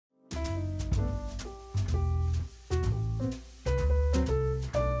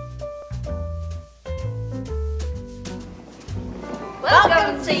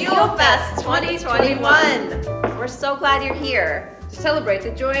to Yulefest 2021. We're so glad you're here to celebrate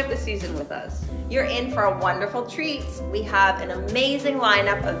the joy of the season with us. You're in for a wonderful treat. We have an amazing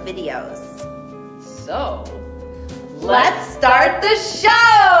lineup of videos. So, let's start the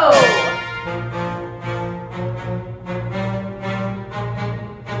show!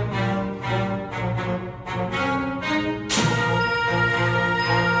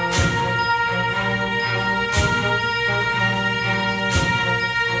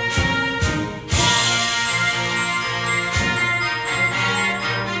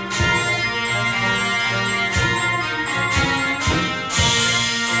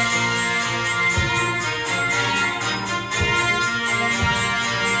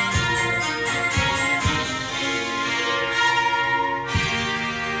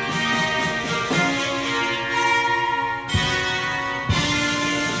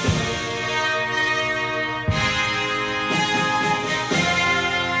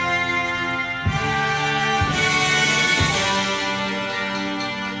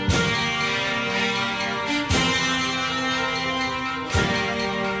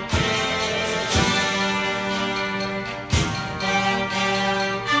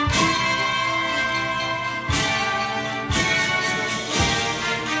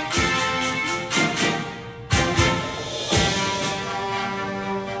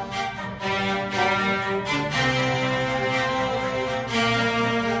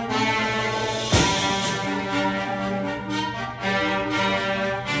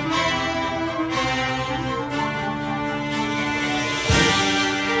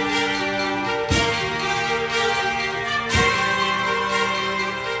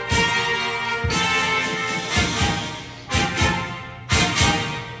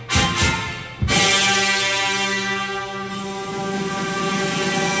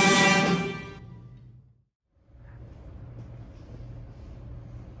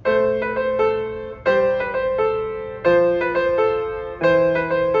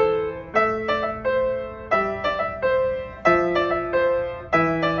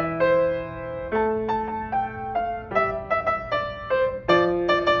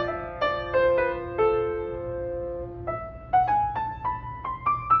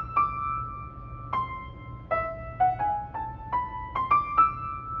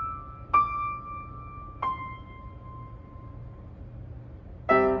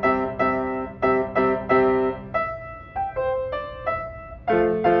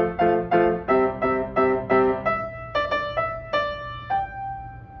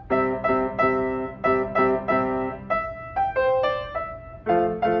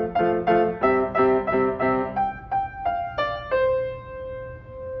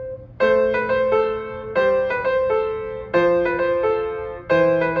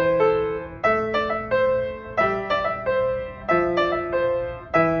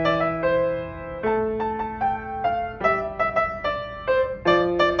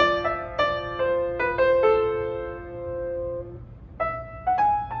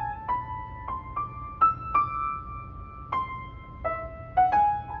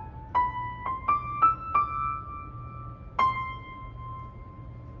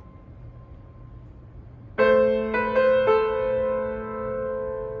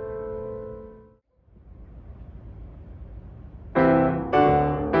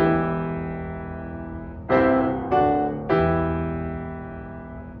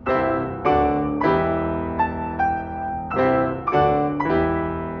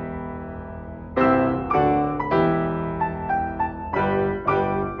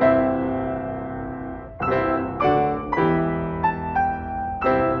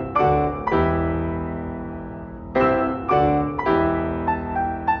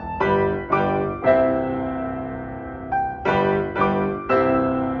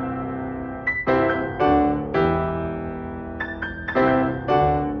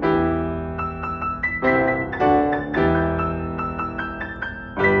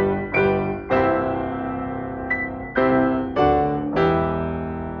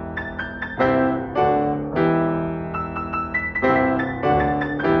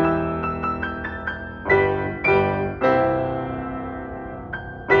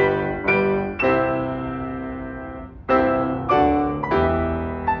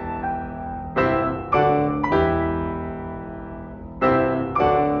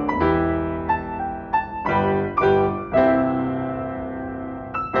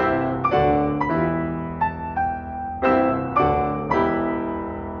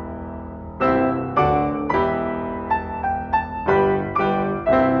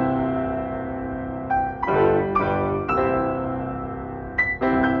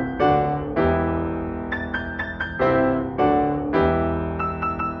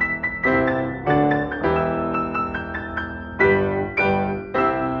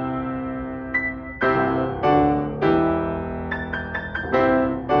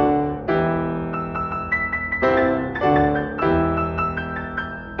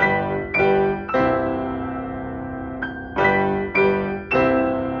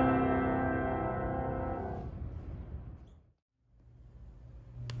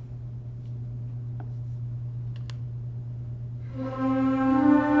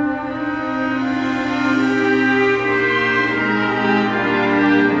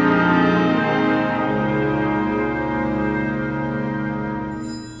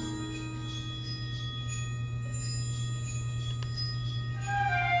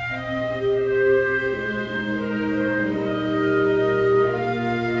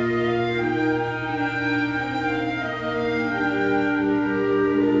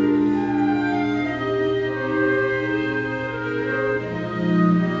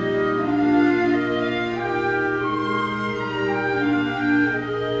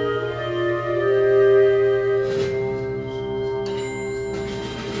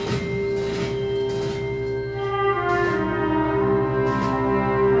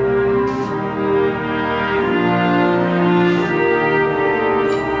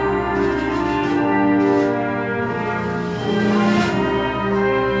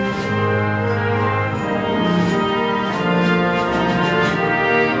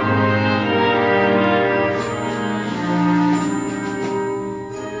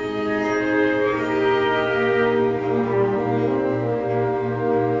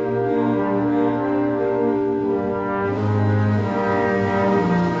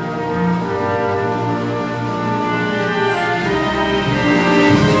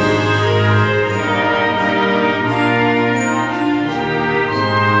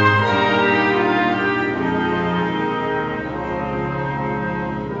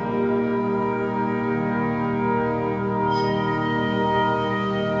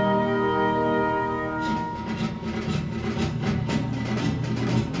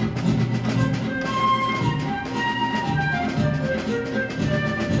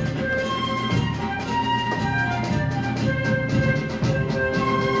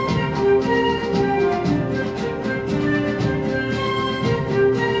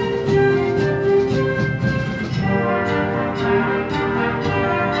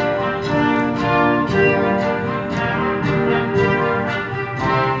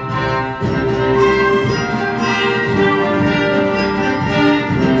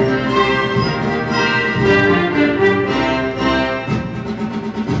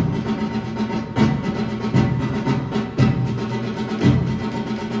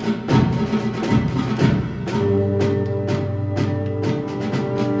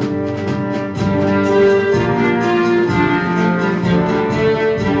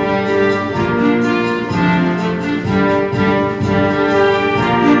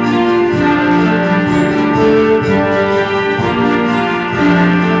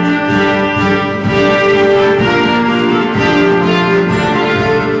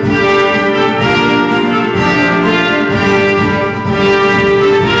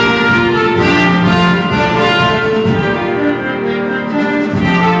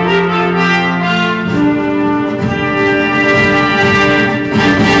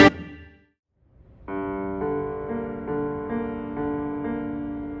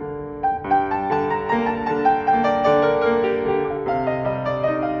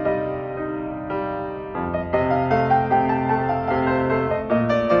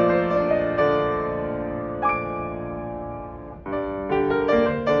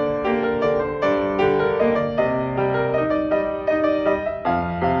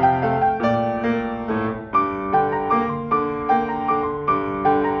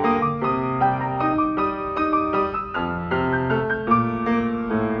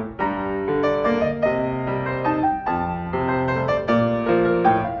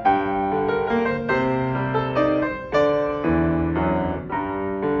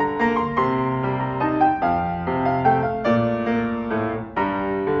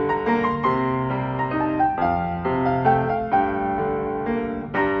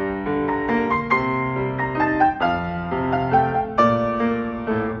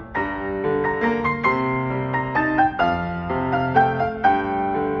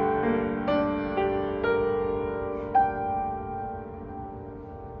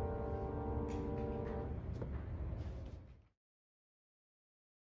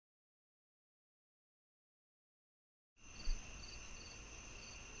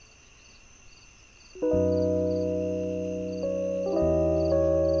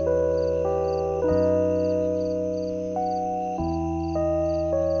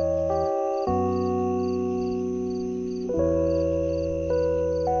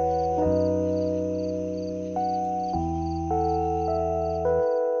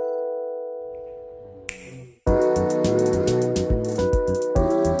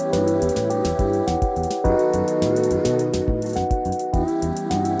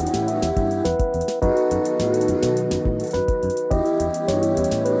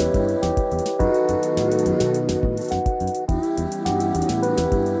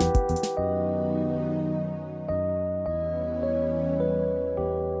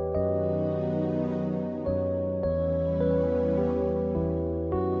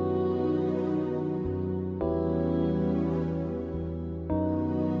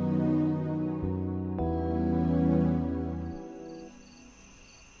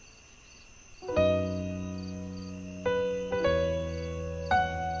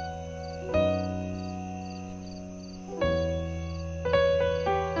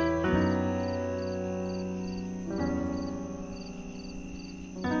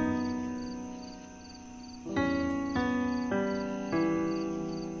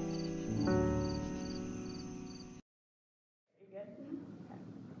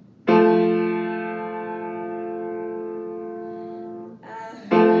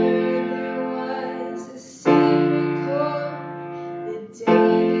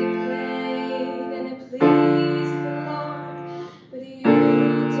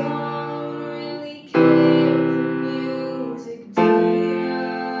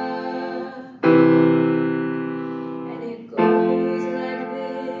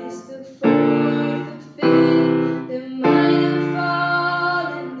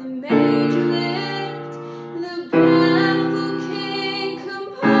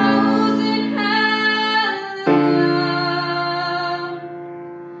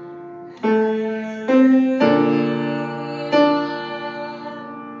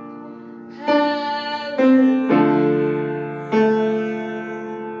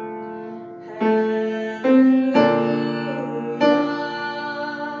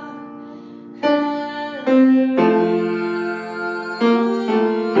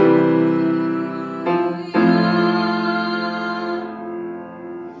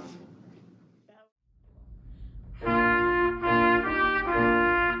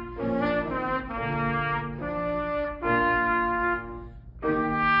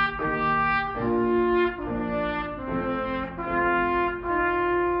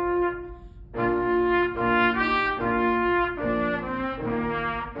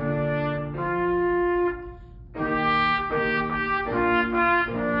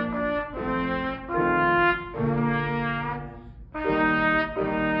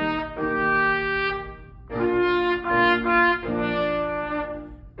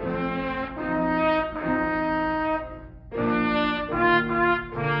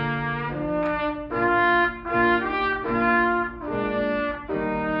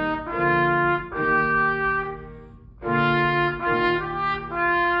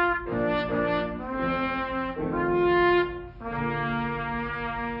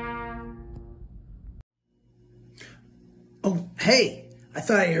 I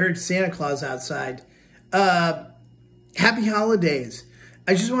thought I heard Santa Claus outside. Happy holidays.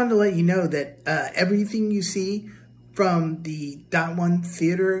 I just wanted to let you know that everything you see from the .1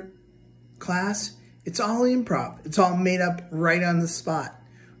 theater class, it's all improv. It's all made up right on the spot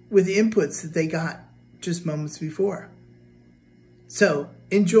with inputs that they got just moments before. So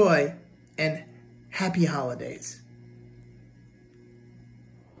enjoy and happy holidays.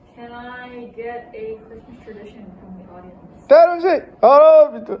 Can I get a Christmas tradition from the audience? That was it.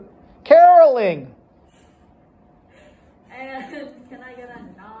 Oh, caroling. And can I get a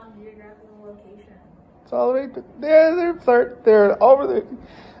non-geographical location? It's all right. They're over the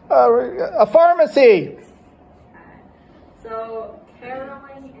a pharmacy. Okay. So,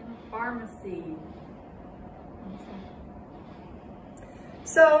 caroling in a pharmacy.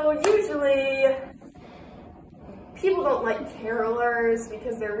 So usually people don't like carolers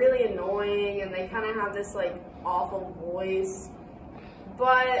because they're really annoying and they kind of have this like awful voice.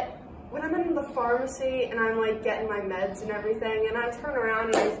 But when I'm in the pharmacy and I'm like getting my meds and everything and I turn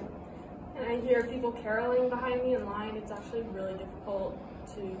around and I hear people caroling behind me in line, it's actually really difficult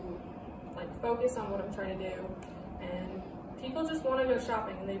to like focus on what I'm trying to do. And people just want to go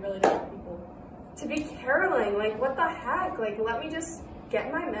shopping and they really don't want people to be caroling. Like, what the heck? Like, let me just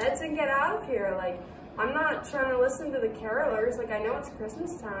get my meds and get out of here. Like, I'm not trying to listen to the carolers. Like, I know it's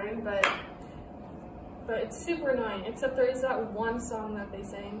Christmas time, but it's super annoying. Except there is that one song that they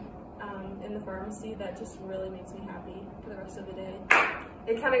sing in the pharmacy that just really makes me happy for the rest of the day.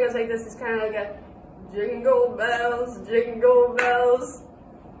 It kind of goes like this. It's kind of like a jingle bells, jingle bells.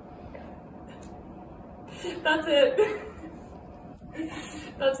 That's it.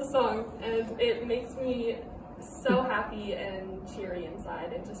 That's the song, and it makes me so happy and cheery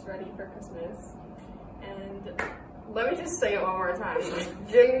inside and just ready for Christmas. And let me just sing it one more time.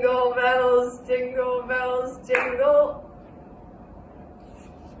 Jingle bells, jingle bells, jingle.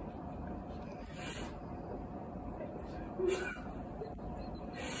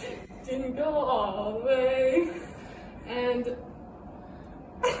 Jingle all the way. And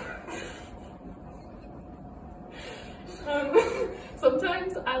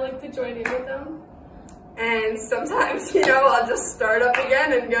sometimes I like to join in with them. And sometimes, you know, I'll just start up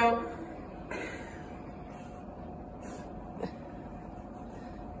again and go.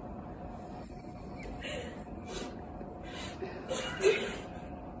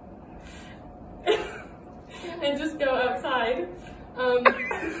 And just go outside.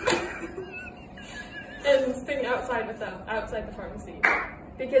 And sing outside with them, outside the pharmacy.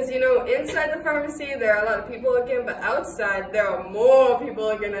 Because, you know, inside the pharmacy, there are a lot of people looking, but outside, there are more people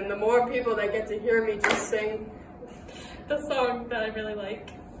looking, and the more people that get to hear me just sing the song that I really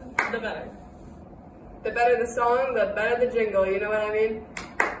like, the better. The better the song, the better the jingle, you know what I mean?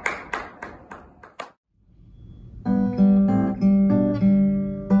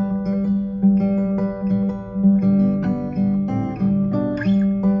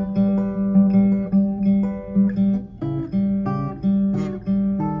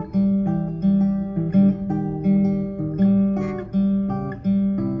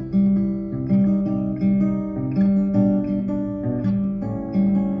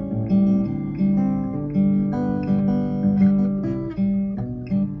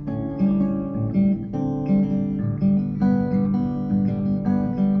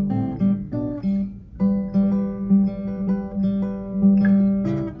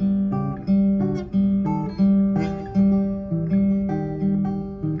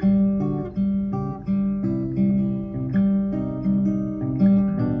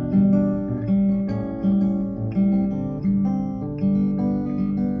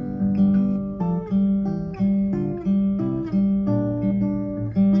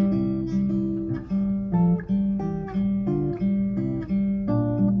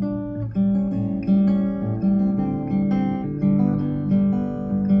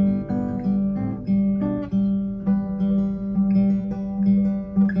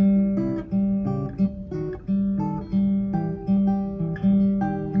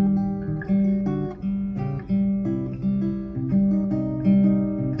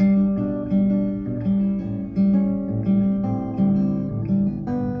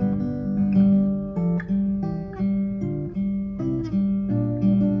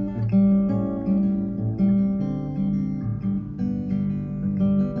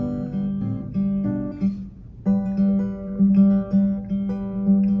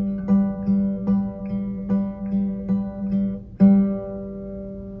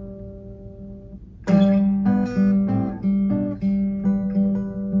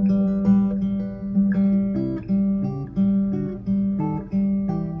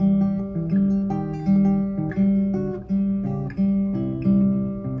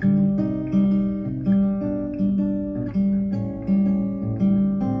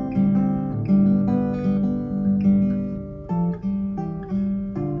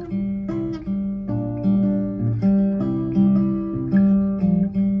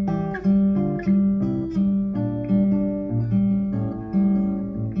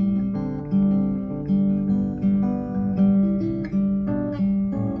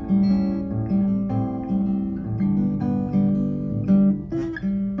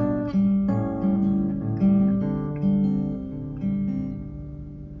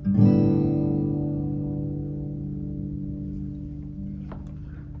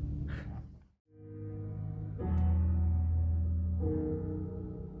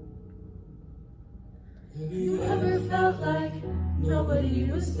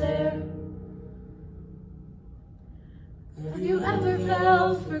 nobody was there. Have you ever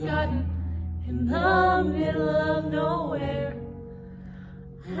felt forgotten in the middle of nowhere?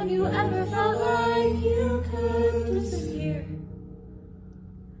 Have you ever felt like you could disappear?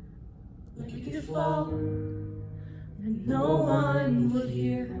 Like you could fall and no one would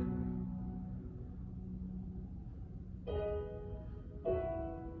hear?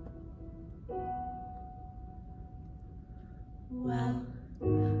 Well,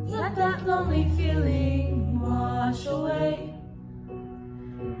 let that lonely feeling wash away.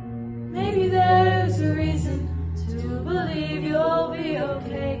 Maybe there's a reason to believe you'll be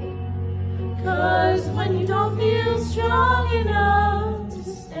okay. 'Cause when you don't feel strong enough to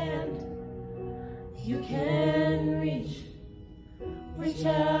stand, you can reach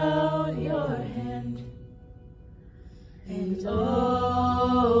out your hand. And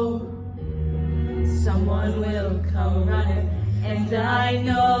oh, someone will come running, and I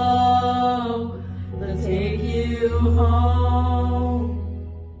know they'll take you home.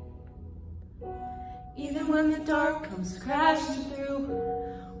 Even when the dark comes crashing through,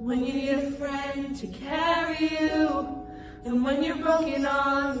 when you need a friend to carry you, and when you're broken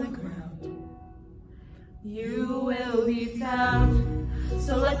on the ground, you will be found.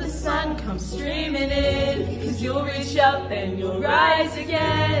 So let the sun come streaming in, 'cause you'll reach up and you'll rise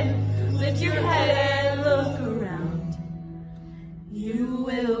again. Lift your head and look around. You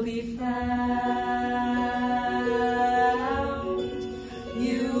will be found.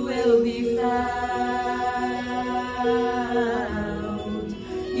 You will be found.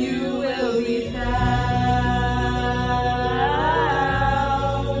 You will be found.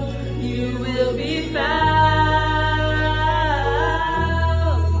 You will be found.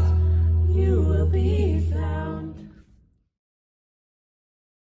 You will be found.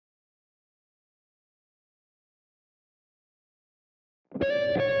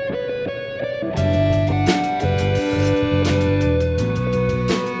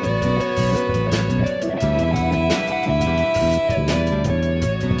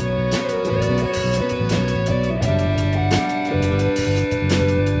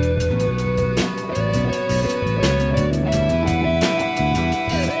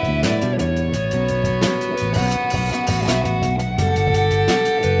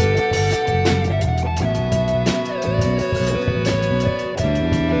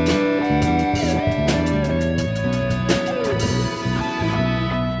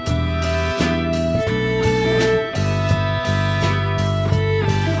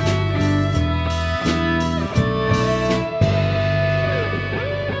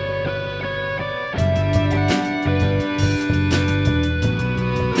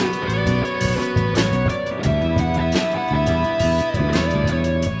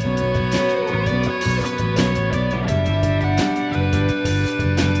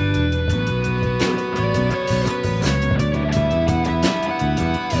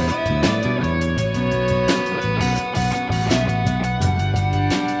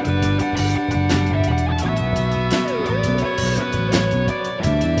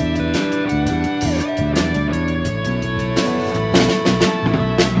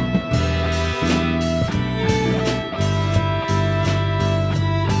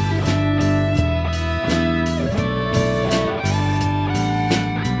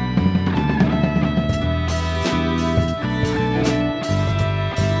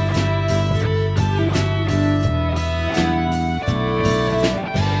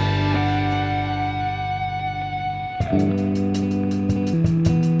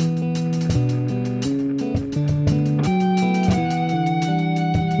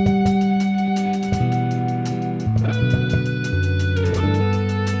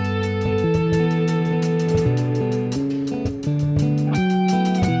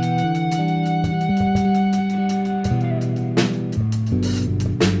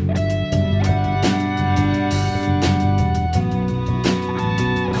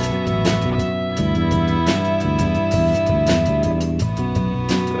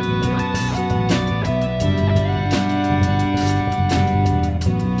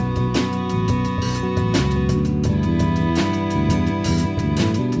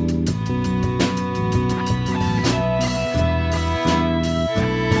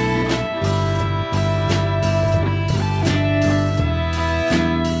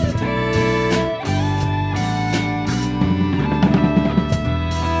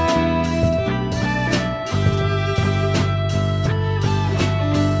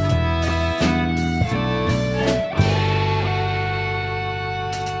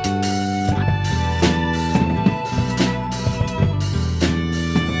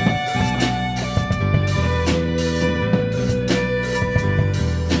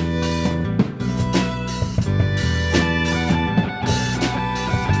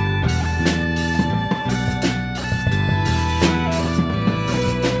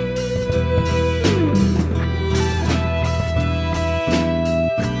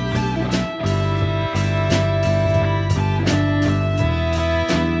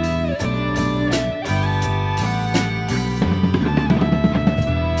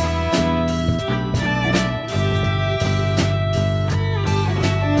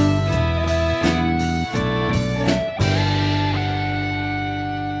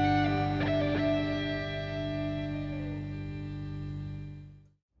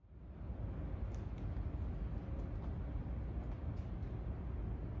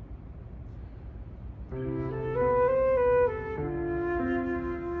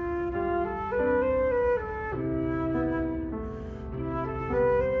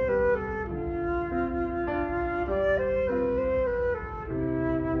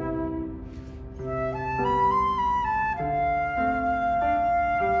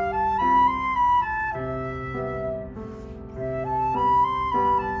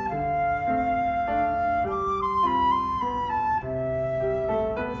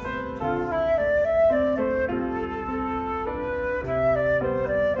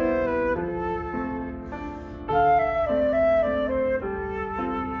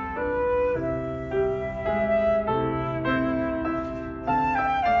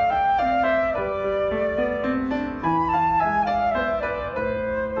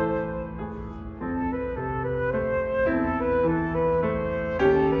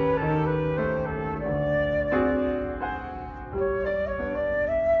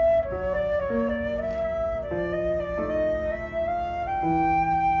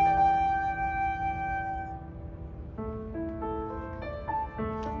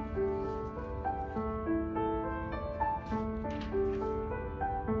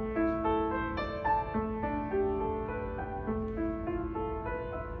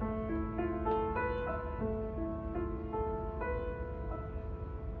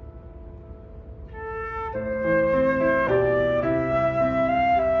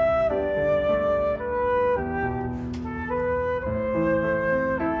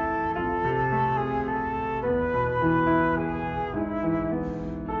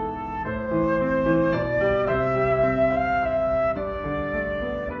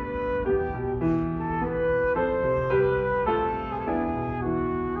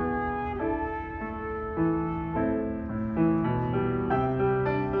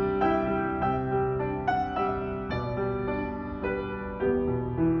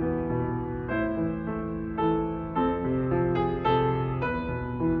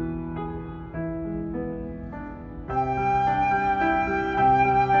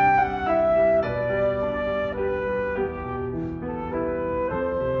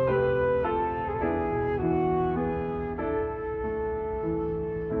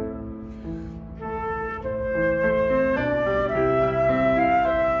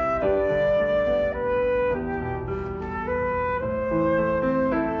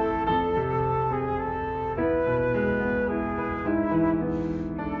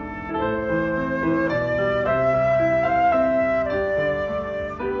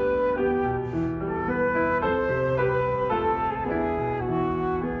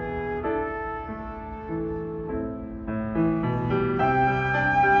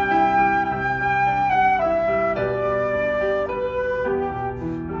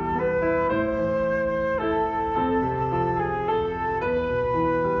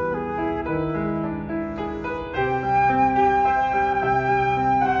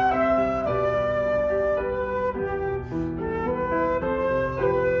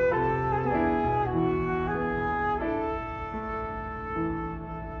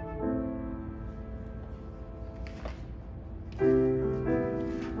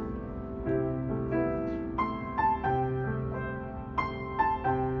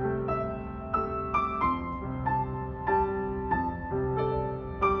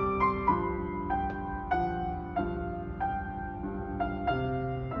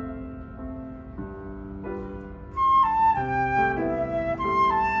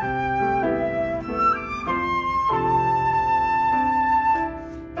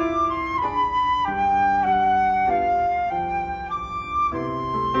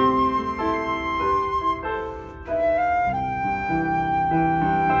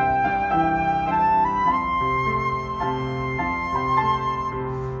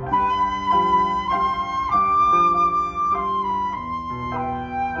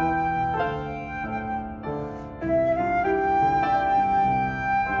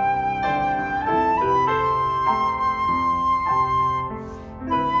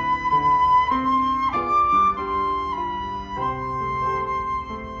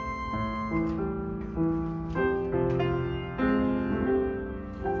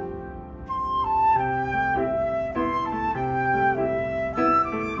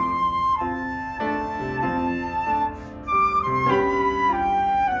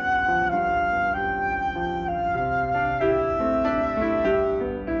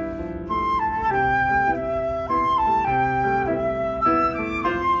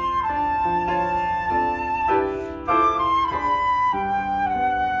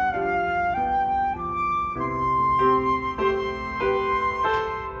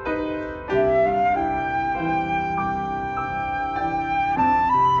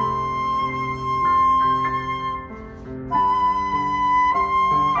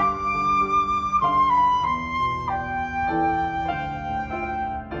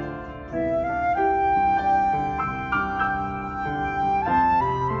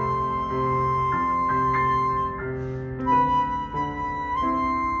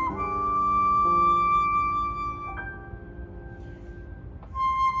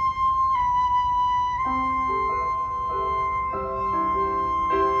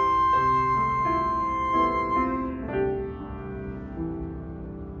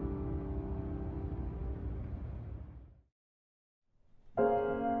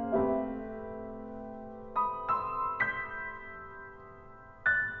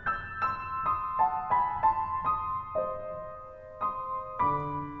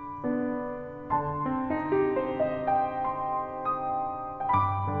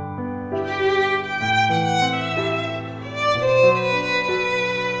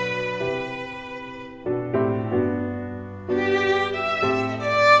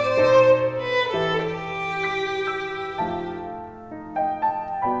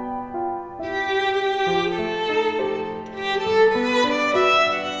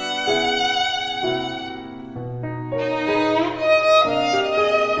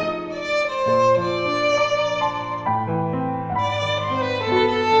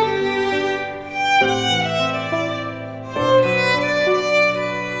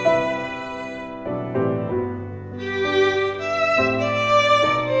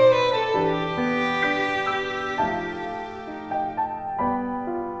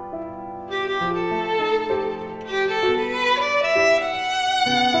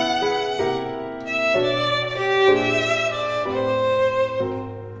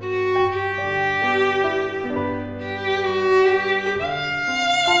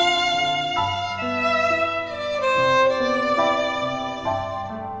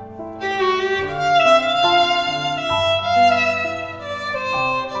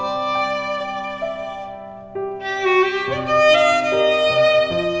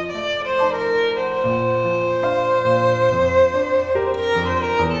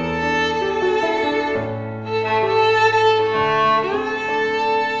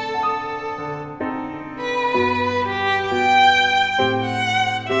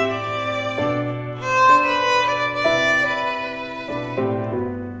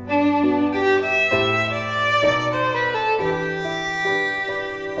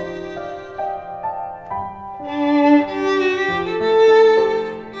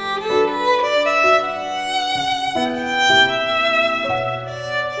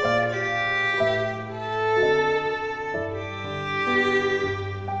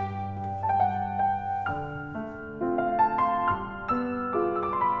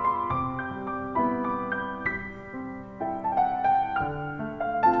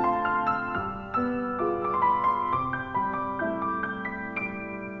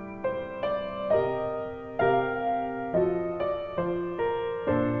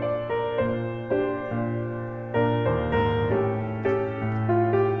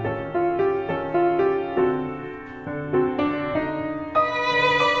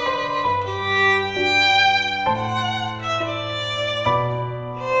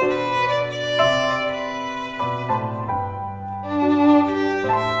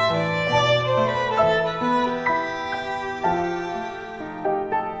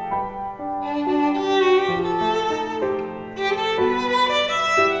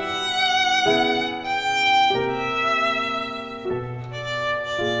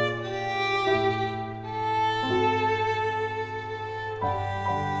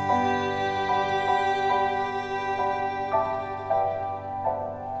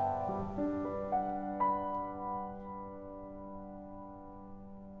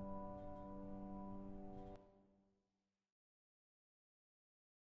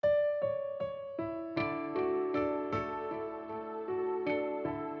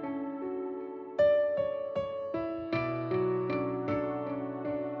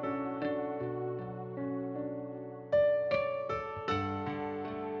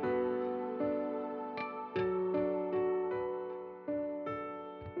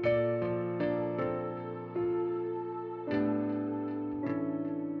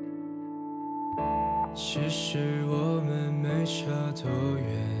 其实我们没差多远，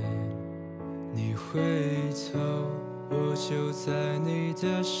你回头，我就在你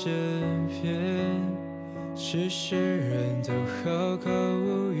的身边。其实人都好高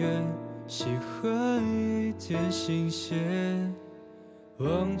骛远，喜欢一点新鲜，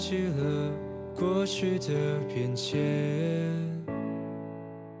忘记了过去的边界。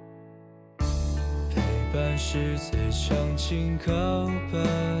陪伴是最长情告白，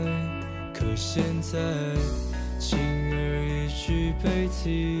可现在轻而易举被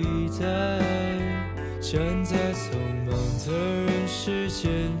替代。站在匆忙的人世间，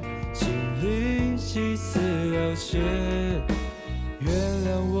经历几次了解，原谅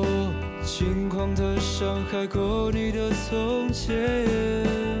我轻狂地伤害过你的从前。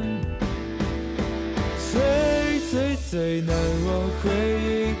最难忘回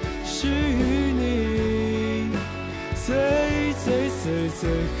忆是与你最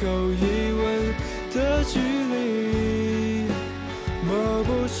后一吻的距离，抹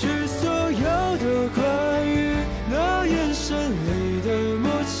不去所有的关于那眼神里的默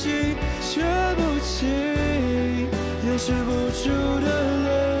契，却不起掩饰不住的冷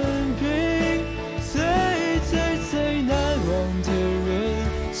冰。最难忘的人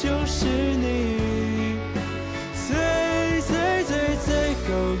就是你，最后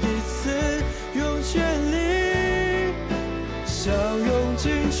一次用全力，想用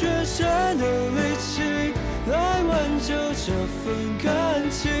尽全身的力气来挽救这份感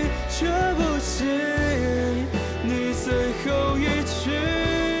情，却不行你最后一句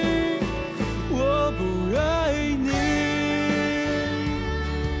我不爱你。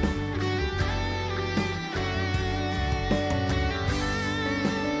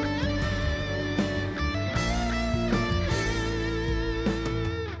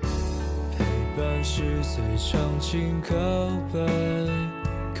是最长情告白，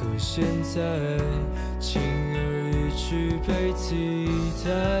可现在轻而易举被替代。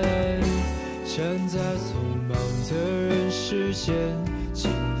站在匆忙的人世间，经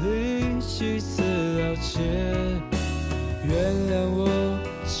历几次了解，原谅我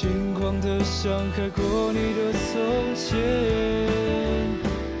轻狂地伤害过你的从前。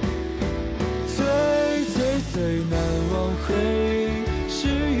最难忘回忆是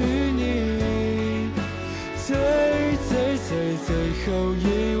与你最后一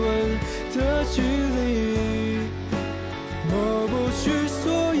吻的距离，抹不去所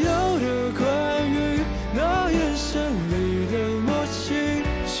有的关于那眼神里的默契，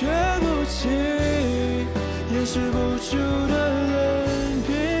却不起掩饰不住的冷冰。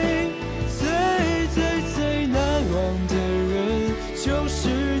最难忘的人就是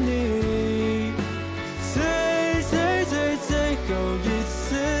你，最后一次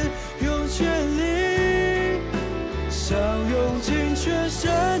用全力，想用尽全身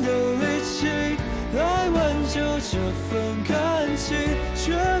的力气来挽救这份感情，却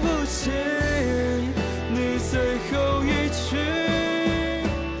不行你最后一句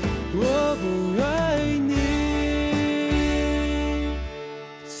我不爱你。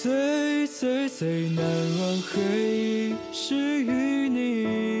最难忘回忆是与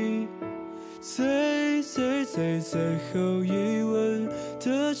你最后一吻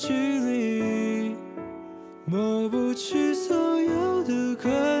的距离，抹不去所有的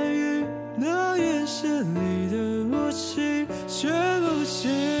关于那眼神里的默契，却不起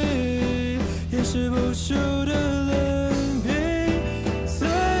掩饰不住的冷冰。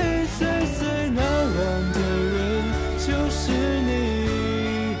最难忘的人就是你，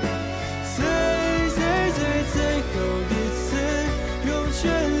最后一次用全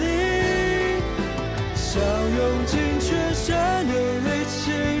力，想用尽全身的力气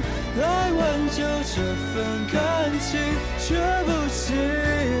来挽救这份感情。